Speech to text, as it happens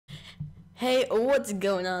Hey, what's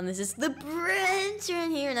going on? This is TheBrendTrend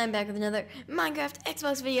here, and I'm back with another Minecraft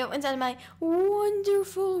Xbox video inside of my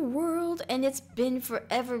wonderful world. And it's been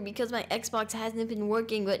forever because my Xbox hasn't been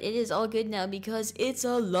working, but it is all good now because it's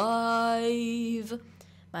alive.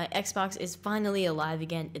 My Xbox is finally alive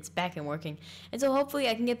again. It's back and working. And so hopefully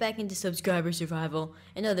I can get back into subscriber survival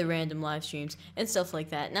and other random live streams and stuff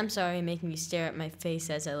like that. And I'm sorry I'm making you stare at my face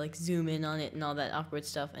as I like zoom in on it and all that awkward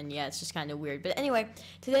stuff. And yeah, it's just kind of weird. But anyway,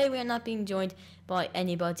 today we are not being joined by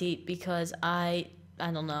anybody because I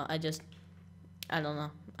don't know. I don't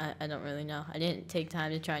know. I don't really know. I didn't take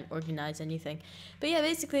time to try and organize anything. But yeah,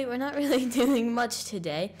 basically we're not really doing much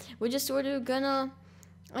today. We're just sort of gonna...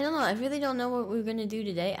 I don't know. I really don't know what we're going to do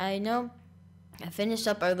today. I know I finished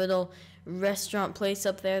up our little restaurant place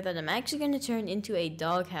up there that I'm actually going to turn into a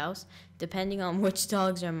doghouse, depending on which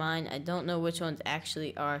dogs are mine. I don't know which ones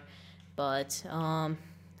actually are, but I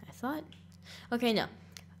thought... Okay, no.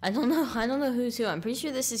 I don't know who's who. I'm pretty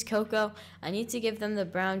sure this is Coco. I need to give them the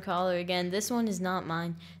brown collar again. This one is not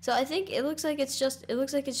mine. So I think it looks like it's just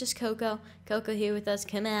Coco. Coco here with us.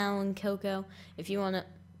 Come on, Coco. If you want to...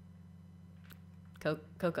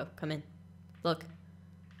 Coco, come in. Look.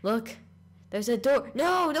 Look. There's a door.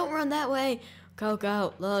 No, don't run that way.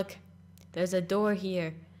 Coco, look. There's a door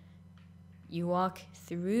here. You walk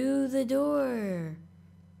through the door.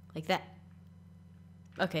 Like that.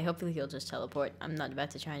 Okay, hopefully he'll just teleport. I'm not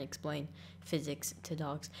about to try and explain physics to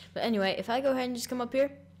dogs. But anyway, if I go ahead and just come up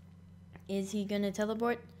here, is he gonna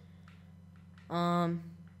teleport? I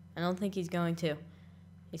don't think he's going to.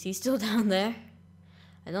 Is he still down there?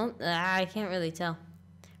 I can't really tell.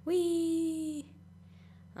 Whee!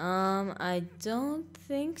 I don't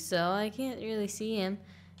think so. I can't really see him.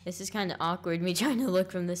 This is kind of awkward, me trying to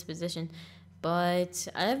look from this position. But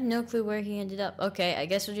I have no clue where he ended up. Okay, I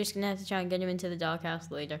guess we're just going to have to try and get him into the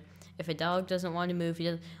doghouse later. If a dog doesn't want to move, he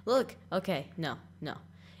doesn't... Look! Okay, no.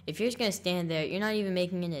 If you're just going to stand there, you're not even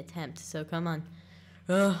making an attempt, so come on.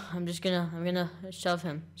 I'm gonna shove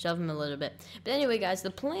him a little bit. But anyway, guys,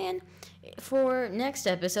 the plan for next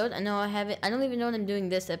episode, I don't even know what I'm doing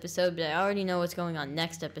this episode, but I already know what's going on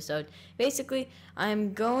next episode. Basically,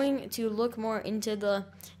 I'm going to look more into the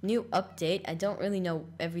new update. I don't really know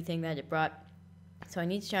everything that it brought, so I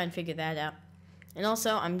need to try and figure that out. And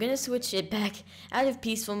also, I'm gonna switch it back out of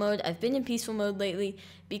peaceful mode. I've been in peaceful mode lately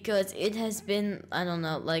because it has been, I don't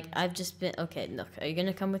know, like, I've just been... Okay, look, are you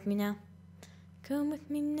gonna come with me now? Come with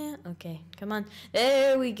me now. Okay, come on.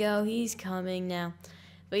 There we go. He's coming now.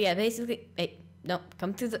 But yeah, basically, hey, no,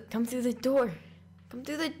 come through the door. Come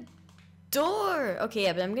through the door. Okay,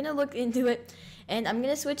 yeah, but I'm gonna look into it, and I'm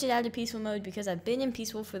gonna switch it out of peaceful mode because I've been in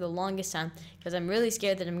peaceful for the longest time because I'm really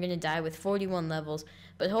scared that I'm gonna die with 41 levels.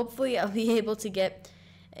 But hopefully, I'll be able to get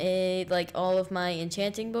all of my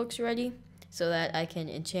enchanting books ready so that I can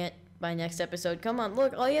enchant by next episode. Come on,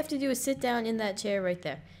 look, all you have to do is sit down in that chair right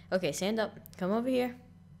there. Okay, stand up. Come over here.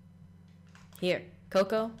 Here,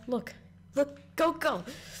 Coco, look. Look, Coco.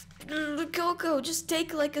 Coco, just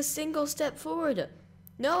take like a single step forward.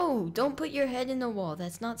 No, don't put your head in the wall.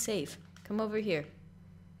 That's not safe. Come over here.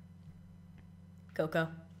 Coco.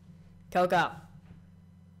 Coco.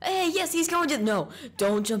 Hey, yes, he's going to... No,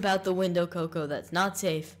 don't jump out the window, Coco. That's not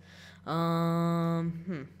safe. Do I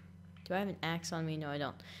have an axe on me? No, I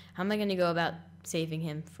don't. How am I going to go about saving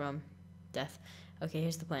him from death? Okay,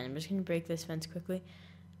 here's the plan. I'm just going to break this fence quickly.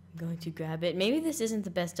 I'm going to grab it. Maybe this isn't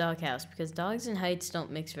the best doghouse because dogs and heights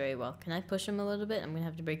don't mix very well. Can I push him a little bit? I'm going to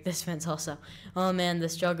have to break this fence also. Oh, man, the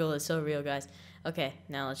struggle is so real, guys. Okay,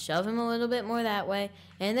 now let's shove him a little bit more that way.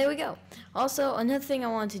 And there we go. Also, another thing I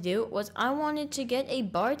wanted to do was I wanted to get a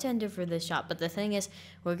bartender for this shop. But the thing is,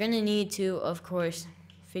 we're going to need to, of course,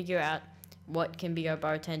 figure out what can be our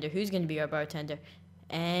bartender, who's going to be our bartender.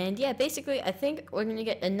 And yeah, basically, I think we're going to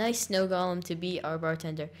get a nice snow golem to be our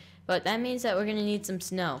bartender. But that means that we're going to need some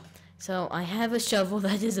snow. So I have a shovel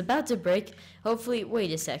that is about to break. Hopefully,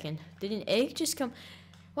 wait a second. Did an egg just come?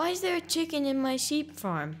 Why is there a chicken in my sheep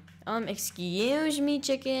farm? Excuse me,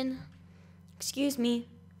 chicken. Excuse me.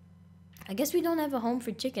 I guess we don't have a home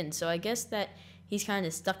for chickens, so I guess that he's kind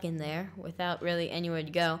of stuck in there without really anywhere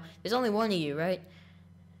to go. There's only one of you, right?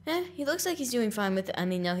 He looks like he's doing fine with it. I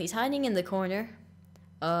mean, no, he's hiding in the corner.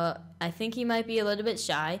 I think he might be a little bit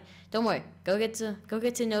shy. Don't worry. Go get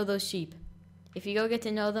to know those sheep. If you go get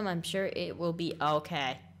to know them, I'm sure it will be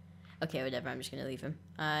okay. Okay, whatever. I'm just gonna leave him.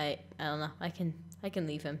 I don't know. I can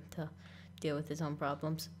leave him to deal with his own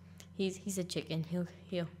problems. He's a chicken.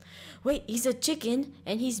 He'll. Wait, he's a chicken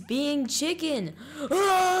and he's being chicken.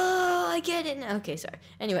 Oh, I get it now. Okay, sorry.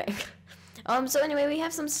 Anyway. So anyway, we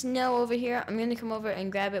have some snow over here. I'm gonna come over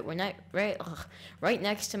and grab it. We're not right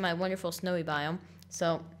next to my wonderful snowy biome.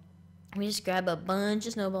 So We just grab a bunch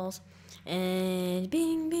of snowballs and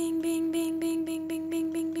bing, bing, bing, bing, bing, bing, bing,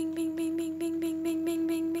 bing, bing, bing, bing, bing, bing, bing, bing, bing, bing,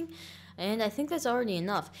 bing, bing. And I think that's already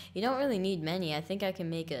enough. You don't really need many. I think I can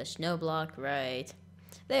make a snow block right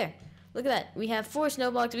there. Look at that. We have 4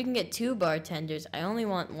 snow blocks. We can get 2 bartenders. I only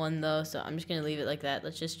want 1 though, so I'm just gonna leave it like that.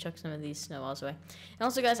 Let's just chuck some of these snowballs away. And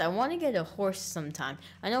also, guys, I want to get a horse sometime.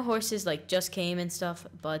 I know horses like just came and stuff,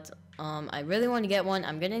 but I really want to get one.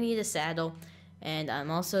 I'm gonna need a saddle, and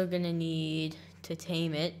I'm also gonna need to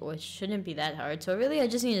tame it, which shouldn't be that hard. So really, I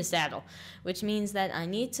just need a saddle, which means that I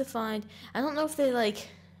need to find. I don't know if they like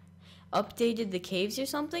updated the caves or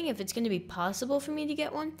something, if it's going to be possible for me to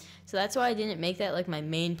get one. So that's why I didn't make that like my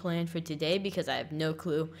main plan for today, because I have no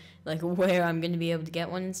clue like where I'm going to be able to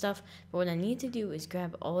get one and stuff. But what I need to do is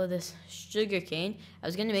grab all of this sugar cane. I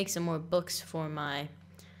was going to make some more books for my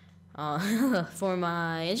for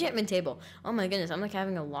my enchantment table. Oh my goodness, I'm like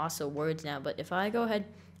having a loss of words now. But if I go ahead,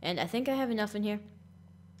 and I think I have enough in here.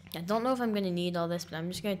 I don't know if I'm going to need all this, but I'm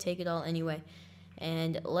just going to take it all anyway.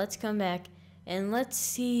 And let's come back. And let's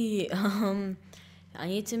see, I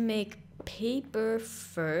need to make paper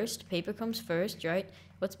first. Paper comes first, right?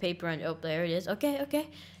 What's paper on? Oh, there it is. Okay, okay.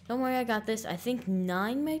 Don't worry, I got this. I think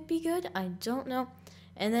 9 might be good. I don't know.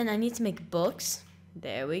 And then I need to make books.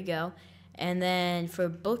 There we go. And then for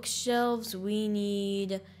bookshelves, we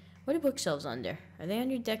need... What are bookshelves under? Are they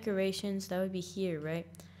under decorations? That would be here, right?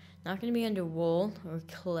 Not going to be under wool or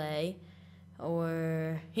clay.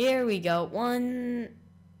 Or... Here we go. 1...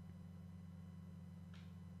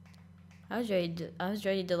 I was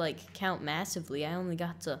ready to like count massively. I only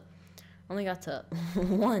got to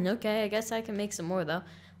 1. Okay, I guess I can make some more though.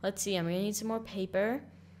 Let's see. I'm gonna need some more paper.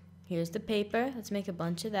 Here's the paper. Let's make a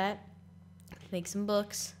bunch of that. Make some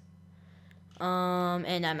books.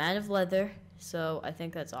 And I'm out of leather, so I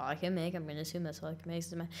think that's all I can make. I'm gonna assume that's all I can make.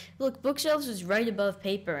 Look, bookshelves was right above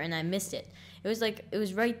paper, and I missed it. It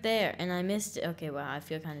was right there, and I missed it. Okay, well, I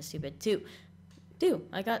feel kind of stupid too.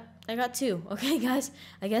 I got 2. Okay, guys.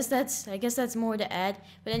 I guess that's more to add.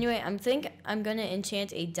 But anyway, I'm gonna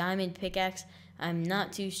enchant a diamond pickaxe. I'm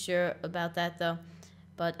not too sure about that though.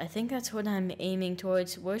 But I think that's what I'm aiming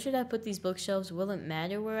towards. Where should I put these bookshelves? Will it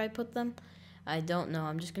matter where I put them? I don't know.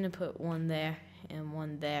 I'm just gonna put 1 there and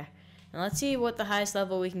 1 there. And let's see what the highest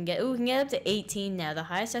level we can get. Ooh, we can get up to 18 now. The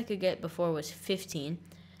highest I could get before was 15.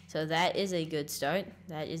 So that is a good start.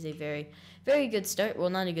 That is a very, very good start. Well,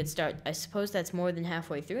 not a good start. I suppose that's more than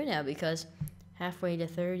halfway through now, because halfway to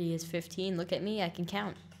 30 is 15. Look at me, I can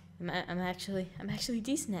count. I'm actually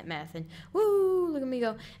decent at math. And woo, look at me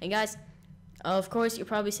go. And guys, of course, you're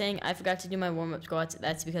probably saying I forgot to do my warm-up squats.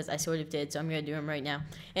 That's because I sort of did, so I'm gonna do them right now.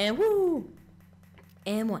 And woo,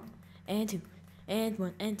 and 1, and 2, and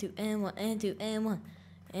 1, and 2, and 1, and 2, and 1.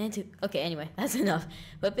 And 2. Okay, anyway, that's enough.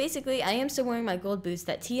 But basically, I am still wearing my gold boots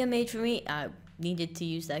that Tia made for me. I needed to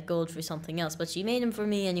use that gold for something else, but she made them for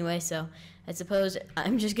me anyway, so I suppose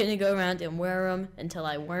I'm just going to go around and wear them until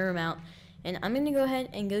I wear them out. And I'm going to go ahead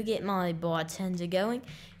and go get my bartender going.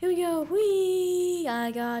 Here we go. Whee!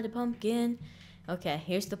 I got a pumpkin. Okay,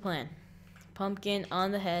 here's the plan. Pumpkin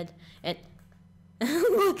on the head. And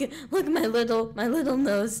look, my little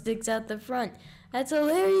nose sticks out the front. That's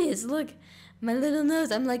hilarious. Look. My little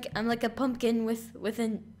nose, I'm like a pumpkin with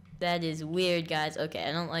an. That is weird, guys. Okay,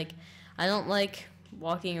 I don't like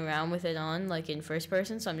walking around with it on like in first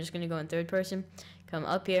person, so I'm just gonna go in third person. Come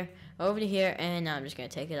up here, over to here, and now I'm just gonna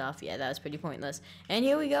take it off. Yeah, that was pretty pointless. And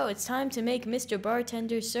here we go. It's time to make Mr.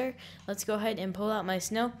 Bartender, sir. Let's go ahead and pull out my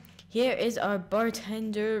snow. Here is our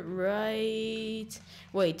bartender, right?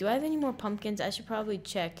 Wait, do I have any more pumpkins? I should probably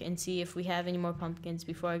check and see if we have any more pumpkins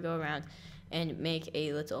before I go around and make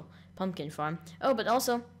a little pumpkin farm. Oh, but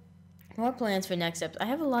also more plans for next episode. I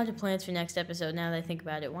have a lot of plans for next episode now that I think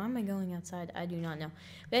about it. Why am I going outside? I do not know.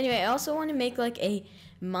 But anyway, I also want to make like a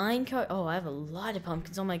minecart. Oh, I have a lot of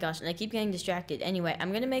pumpkins. Oh my gosh, and I keep getting distracted. Anyway,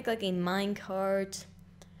 I'm gonna make like a minecart.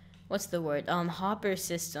 What's the word? Hopper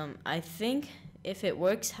system. I think if it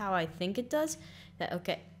works how I think it does, that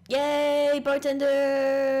okay. Yay, bartender!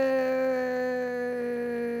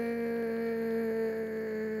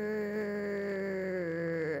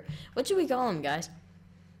 What should we call him, guys?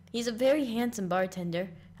 He's a very handsome bartender.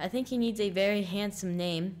 I think he needs a very handsome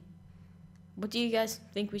name. What do you guys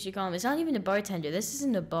think we should call him? It's not even a bartender. This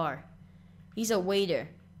isn't a bar. He's a waiter.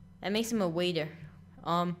 That makes him a waiter.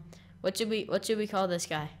 What should we call this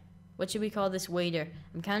guy? What should we call this waiter?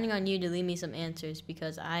 I'm counting on you to leave me some answers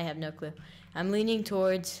because I have no clue. I'm leaning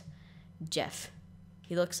towards Jeff.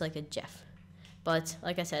 He looks like a Jeff. But,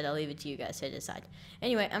 like I said, I'll leave it to you guys to decide.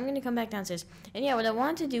 Anyway, I'm going to come back downstairs. And yeah, what I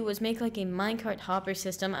wanted to do was make like a minecart hopper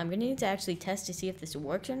system. I'm going to need to actually test to see if this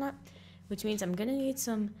works or not. Which means I'm going to need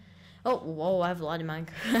some Oh, whoa, I have a lot of I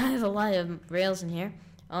have a lot of rails in here.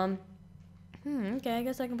 Okay, I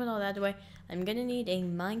guess I can put all that away. I'm gonna need a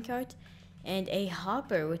minecart and a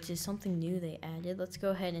hopper, which is something new they added. Let's go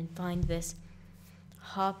ahead and find this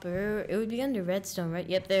hopper. It would be under redstone, right?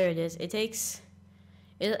 Yep, there it is.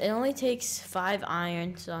 It only takes 5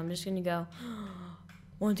 iron, so I'm just gonna go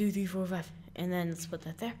 1, 2, 3, 4, 5, and then let's put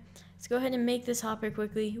that there. Let's go ahead and make this hopper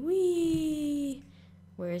quickly. Whee!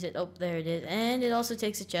 Where is it? Oh, there it is. And it also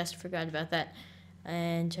takes a chest. Forgot about that.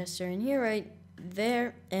 And chests are in here right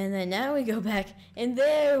there. And then now we go back, and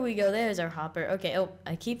there we go. There's our hopper. Okay. Oh,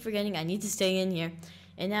 I keep forgetting. I need to stay in here.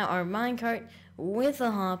 And now our minecart with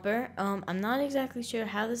a hopper. I'm not exactly sure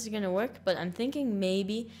how this is gonna work, but I'm thinking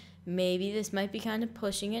maybe this might be kind of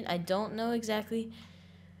pushing it. I don't know exactly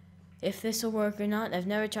if this will work or not. I've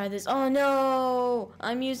never tried this. Oh no!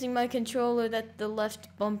 I'm using my controller that the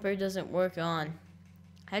left bumper doesn't work on.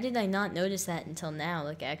 How did I not notice that until now?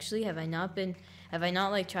 Like, actually, have I not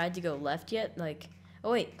like tried to go left yet? Like,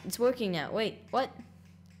 oh wait, it's working now. Wait, what?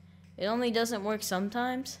 It only doesn't work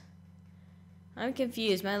sometimes? I'm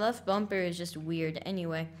confused. My left bumper is just weird.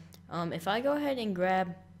 Anyway, if I go ahead and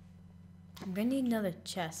grab, I'm gonna need another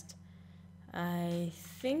chest. I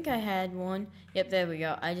think I had one. Yep, there we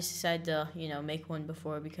go. I just decided to, make one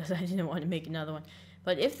before because I didn't want to make another one.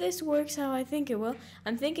 But if this works how I think it will,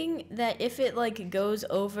 I'm thinking that if it like goes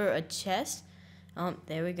over a chest,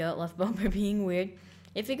 there we go, left bumper being weird.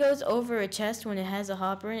 If it goes over a chest when it has a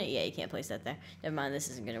hopper in it, yeah, you can't place that there. Never mind, this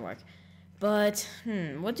isn't gonna work. But,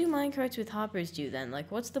 what do minecarts with hoppers do then? Like,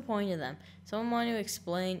 what's the point of them? Someone want to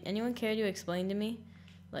explain? Anyone care to explain to me?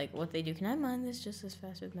 Like, what they do? Can I mine this just as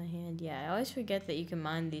fast with my hand? Yeah, I always forget that you can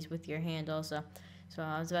mine these with your hand also. So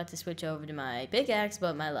I was about to switch over to my pickaxe,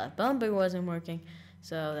 but my left bumper wasn't working.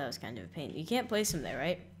 So that was kind of a pain. You can't place them there,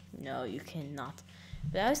 right? No, you cannot.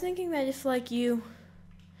 But I was thinking that if, like, so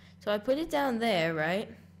I put it down there, right?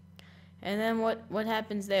 And then what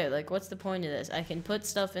happens there? Like, what's the point of this? I can put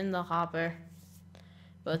stuff in the hopper,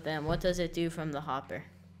 but then what does it do from the hopper?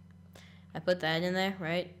 I put that in there,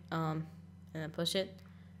 right? And then push it.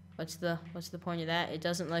 What's the point of that? It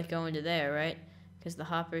doesn't like go into there, right? Because the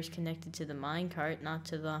hopper is connected to the minecart, not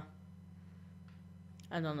to the...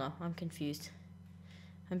 I don't know. I'm confused.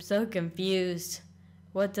 I'm so confused.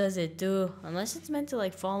 What does it do? Unless it's meant to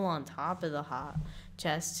like fall on top of the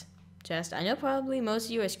chest. I know probably most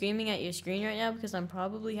of you are screaming at your screen right now because I'm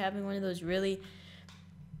probably having one of those really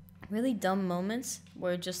dumb moments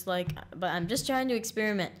where just like, but I'm just trying to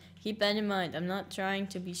experiment. Keep that in mind. I'm not trying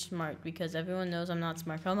to be smart because everyone knows I'm not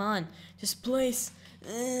smart. Come on, just place.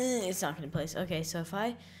 It's not gonna place. Okay, so if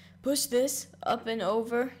I push this up and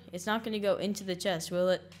over, it's not gonna go into the chest, will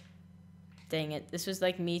it? Dang it. This was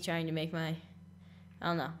like me trying to make my... I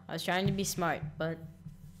don't know. I was trying to be smart, but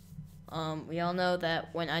we all know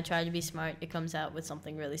that when I try to be smart, it comes out with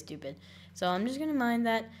something really stupid. So I'm just going to mind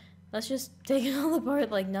that. Let's just take it all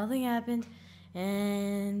apart like nothing happened.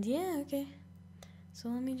 And yeah, okay. So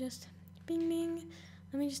let me just... Bing, bing.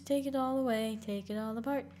 Let me just take it all away. Take it all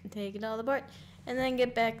apart. Take it all apart. And then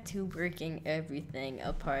get back to breaking everything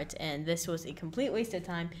apart. And this was a complete waste of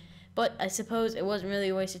time. But I suppose it wasn't really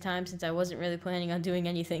a waste of time since I wasn't really planning on doing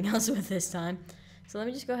anything else with this time. So let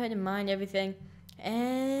me just go ahead and mine everything.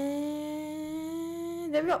 And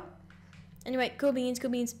there we go. Anyway, cool beans,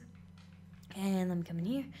 cool beans. And let me come in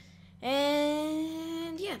here.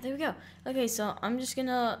 And yeah, there we go. Okay, so I'm just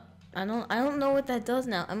gonna... I don't know what that does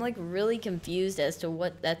now. I'm like really confused as to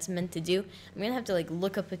what that's meant to do. I'm gonna have to like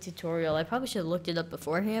look up a tutorial. I probably should have looked it up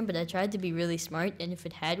beforehand, but I tried to be really smart, and if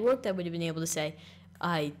it had worked, I would have been able to say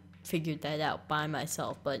I figured that out by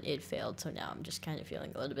myself, but it failed, so now I'm just kind of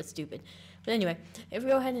feeling a little bit stupid. But anyway, if we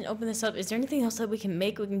go ahead and open this up, is there anything else that we can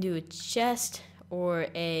make? We can do a chest or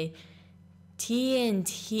a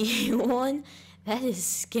TNT one. That is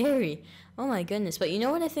scary. Oh my goodness. But you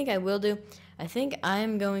know what I think I will do? I think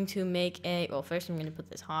I'm going to make a... Well, first I'm going to put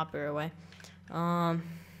this hopper away. I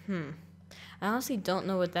honestly don't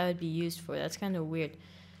know what that would be used for. That's kind of weird.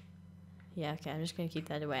 Yeah, okay, I'm just going to keep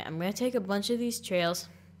that away. I'm going to take a bunch of these rails.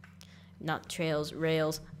 I'm going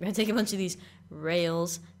to take a bunch of these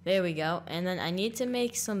rails. There we go. And then I need to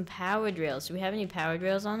make some powered rails. Do we have any powered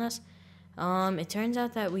rails on us? It turns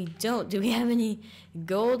out that we don't. Do we have any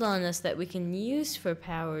gold on us that we can use for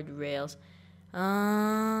powered rails? It'd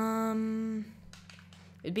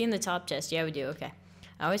be in the top chest. Yeah, we do. Okay.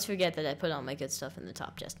 I always forget that I put all my good stuff in the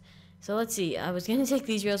top chest. So let's see. I was going to take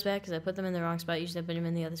these rails back because I put them in the wrong spot. Usually I put them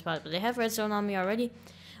in the other spot. But I have redstone on me already.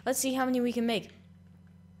 Let's see how many we can make.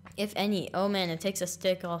 If any. Oh man, it takes a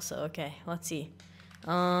stick also. Okay, let's see.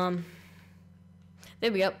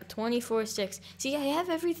 There we go. 24 sticks. See, I have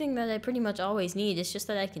everything that I pretty much always need. It's just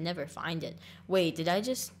that I can never find it. Wait, did I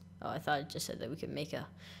just... Oh, I thought it just said that we could make a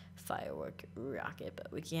firework rocket,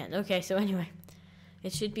 but we can't. Okay, so anyway.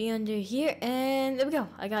 It should be under here, and there we go.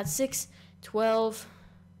 I got 6, 12.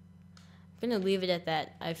 I'm going to leave it at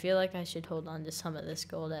that. I feel like I should hold on to some of this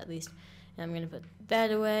gold at least. And I'm going to put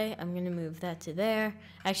that away. I'm going to move that to there.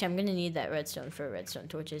 Actually, I'm going to need that redstone for redstone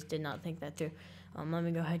torches. Did not think that through. Let me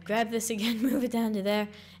go ahead, grab this again, move it down to there.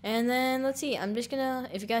 And then, let's see. I'm just going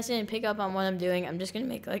to, if you guys didn't pick up on what I'm doing, I'm just going to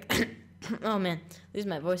make like, oh man, lose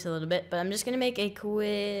my voice a little bit. But I'm just going to make a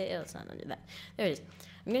quick, oh, it's not under that. There it is.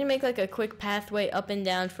 I'm going to make like a quick pathway up and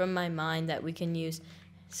down from my mine that we can use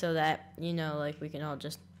so that, you know, like we can all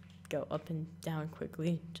just go up and down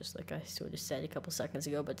quickly, just like I sort of said a couple seconds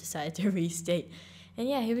ago, but decided to restate. And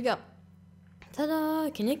yeah, here we go.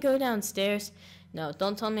 Ta-da! Can it go downstairs? No,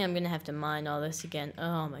 don't tell me I'm going to have to mine all this again.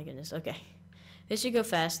 Oh my goodness, okay. This should go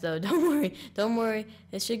fast though, don't worry, don't worry.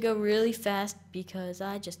 It should go really fast because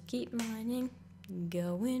I just keep mining.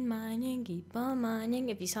 Going mining, keep on mining.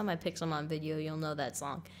 If you saw my Pixelmon video, you'll know that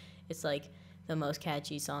song. It's like the most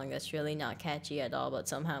catchy song that's really not catchy at all, but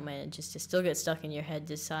somehow manages to still get stuck in your head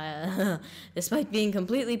despite being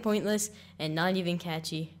completely pointless and not even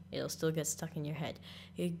catchy. It'll still get stuck in your head.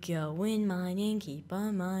 You're going mining, keep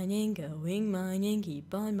on mining, going mining,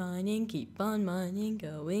 keep on mining, keep on mining,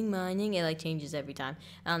 going mining. It like changes every time.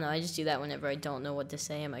 I don't know, I just do that whenever I don't know what to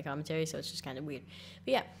say in my commentary, so it's just kind of weird.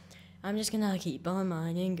 But yeah. I'm just gonna keep on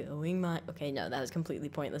mining, going mine. Okay, no, that was completely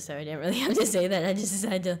pointless there. I didn't really have to say that. I just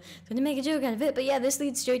decided to make a joke out of it. But yeah, this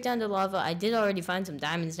leads straight down to lava. I did already find some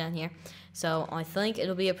diamonds down here. So I think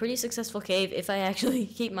it'll be a pretty successful cave if I actually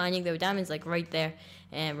keep mining. There were diamonds like right there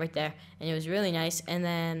and right there. And it was really nice. And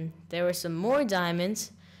then there were some more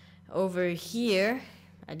diamonds over here.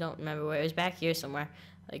 I don't remember where. It was back here somewhere.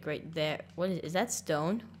 Like right there. What is that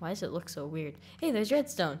stone? Why does it look so weird? Hey, there's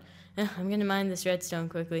redstone. I'm gonna mine this redstone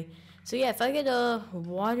quickly. So yeah, if I get a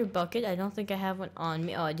water bucket, I don't think I have one on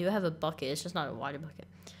me. Oh, I do have a bucket. It's just not a water bucket.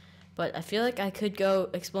 But I feel like I could go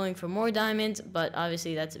exploring for more diamonds, but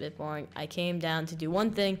obviously that's a bit boring. I came down to do one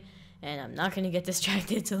thing, and I'm not going to get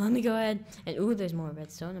distracted, so let me go ahead. And ooh, there's more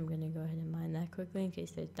redstone. I'm going to go ahead and mine that quickly in case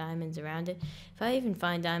there's diamonds around it. If I even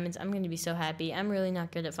find diamonds, I'm going to be so happy. I'm really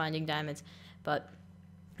not good at finding diamonds, but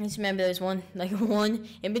I just remember there's one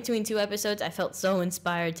in between 2 episodes. I felt so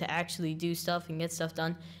inspired to actually do stuff and get stuff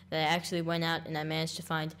done that I actually went out and I managed to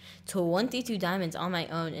find 22 diamonds on my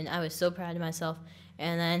own, and I was so proud of myself.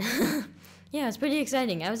 And then, yeah, it was pretty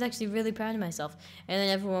exciting. I was actually really proud of myself. And then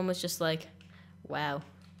everyone was just like, wow,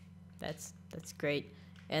 that's great.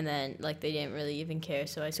 And then, like, they didn't really even care,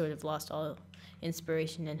 so I sort of lost all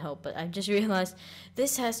inspiration and hope. But I just realized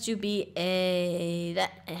this has to be a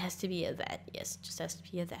that. It has to be a that. Yes, it just has to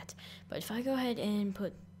be a that. But if I go ahead and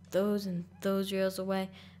put those and those rails away,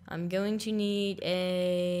 I'm going to need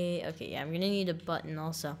a... Okay, yeah, I'm going to need a button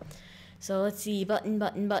also. So let's see,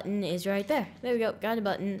 button is right there. There we go, got a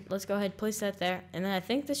button. Let's go ahead, place that there. And then I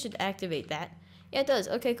think this should activate that. Yeah, it does.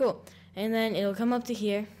 Okay, cool. And then it'll come up to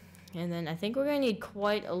here. And then I think we're going to need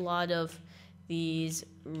quite a lot of these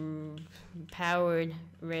powered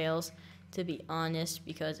rails, to be honest,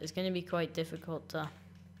 because it's going to be quite difficult to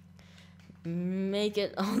make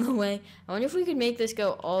it all the way. I wonder if we could make this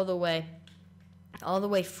go all the way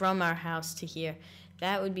from our house to here.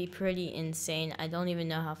 That would be pretty insane. I don't even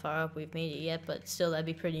know how far up we've made it yet, but still, that'd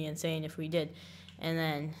be pretty insane if we did. And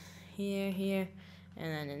then here,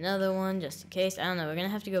 and then another one, just in case. I don't know. We're going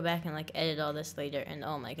to have to go back and, like, edit all this later. And,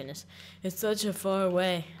 oh, my goodness. It's such a far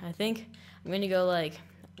way. I think I'm going to go, like,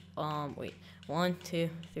 wait. 1, 2,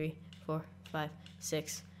 3, 4, 5,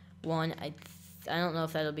 6, 1. I don't know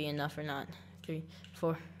if that'll be enough or not. 3,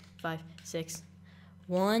 4, 5, 6,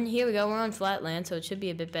 1. Here we go. We're on flat land, so it should be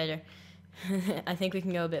a bit better. I think we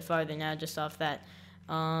can go a bit farther now just off that.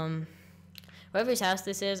 Whoever's house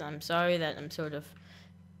this is, I'm sorry that I'm sort of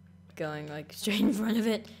going like straight in front of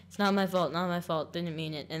it. It's not my fault, didn't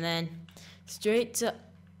mean it. And then straight to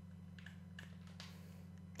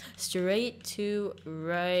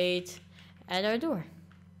right at our door.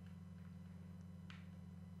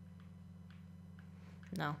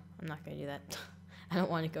 No, I'm not gonna do that. I don't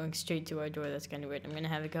want it going straight to our door. That's kind of weird. I'm gonna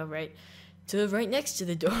have it go right next to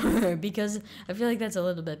the door because I feel like that's a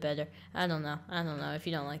little bit better. I don't know. If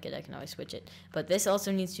you don't like it, I can always switch it. But this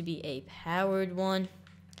also needs to be a powered one,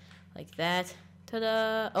 like that.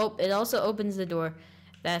 Ta-da! Oh, it also opens the door.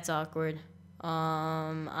 That's awkward.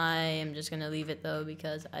 I am just gonna leave it though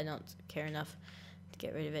because I don't care enough to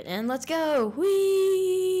get rid of it. And let's go! Whee!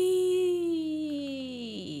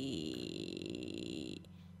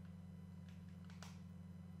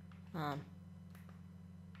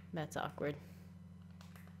 that's awkward.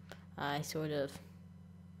 I sort of...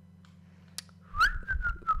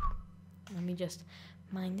 Let me just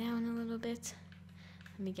mine down a little bit.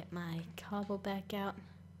 Let me get my cobble back out.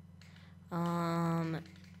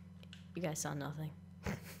 You guys saw nothing.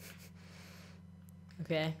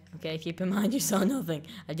 Okay, keep in mind you saw nothing.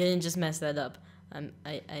 I didn't just mess that up.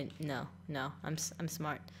 No, I'm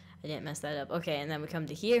smart. I didn't mess that up. Okay, and then we come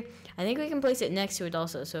to here. I think we can place it next to it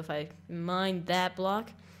also. So if I mine that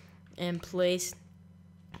block and place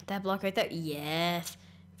that block right there. Yes.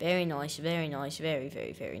 Very nice, very nice, very,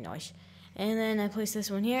 very, very nice. And then I place this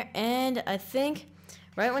one here, and I think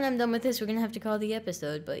right when I'm done with this, we're going to have to call the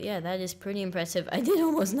episode. But yeah, that is pretty impressive. I did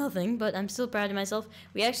almost nothing, but I'm still proud of myself.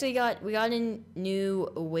 We actually got a new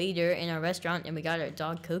waiter in our restaurant, and we got our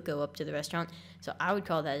dog Coco up to the restaurant. So I would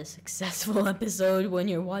call that a successful episode. When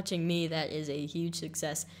you're watching me, that is a huge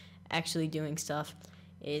success. Actually doing stuff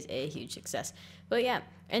is a huge success. But yeah,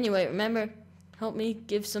 anyway, remember, help me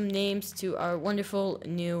give some names to our wonderful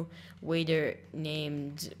new waiter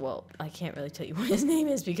named, well, I can't really tell you what his name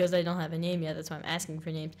is because I don't have a name yet. That's why I'm asking for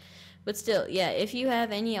names. But still, yeah, if you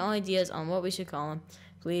have any ideas on what we should call him,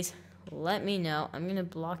 please let me know. I'm going to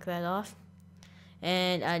block that off.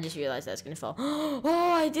 And I just realized that's going to fall. Oh,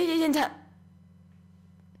 I did it in time.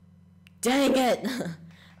 Dang it.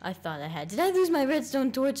 I thought I had. Did I lose my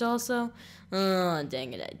redstone torch also? Oh,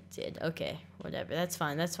 dang it, I did. Okay, whatever. That's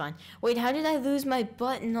fine, that's fine. Wait, how did I lose my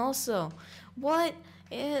button also? What?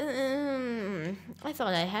 I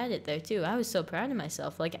thought I had it there too. I was so proud of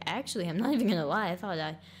myself. Like, actually, I'm not even gonna lie. I thought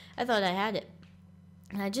I had it.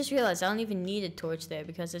 And I just realized I don't even need a torch there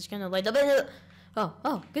because it's gonna light up.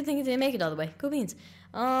 Oh, good thing it didn't make it all the way. Cool beans.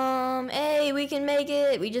 Hey, we can make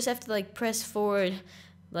it. We just have to, like, press forward,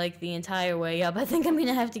 like, the entire way up. I think I'm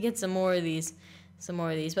gonna have to get some more of these.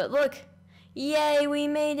 But look. Yay, we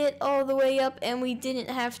made it all the way up and we didn't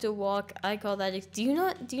have to walk. I call that, do you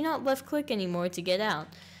not left click anymore to get out?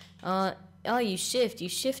 Oh, you shift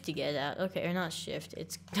to get out. Okay, or not shift.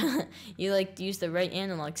 It's you like use the right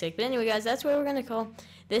analog stick. But anyway, guys, that's what we're gonna call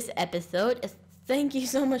this episode. Thank you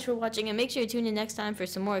so much for watching, and make sure to tune in next time for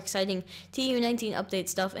some more exciting TU19 update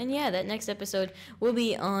stuff. And yeah, that next episode will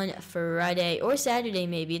be on Friday or Saturday,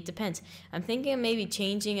 maybe. It depends. I'm thinking of maybe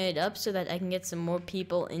changing it up so that I can get some more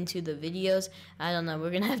people into the videos. I don't know. We're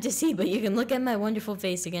going to have to see, but you can look at my wonderful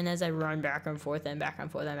face again as I run back and forth and back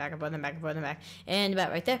and forth and back and forth and back and forth and back. And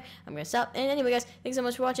about right there, I'm going to stop. And anyway, guys, thanks so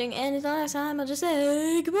much for watching, and until next time, I'll just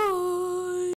say goodbye.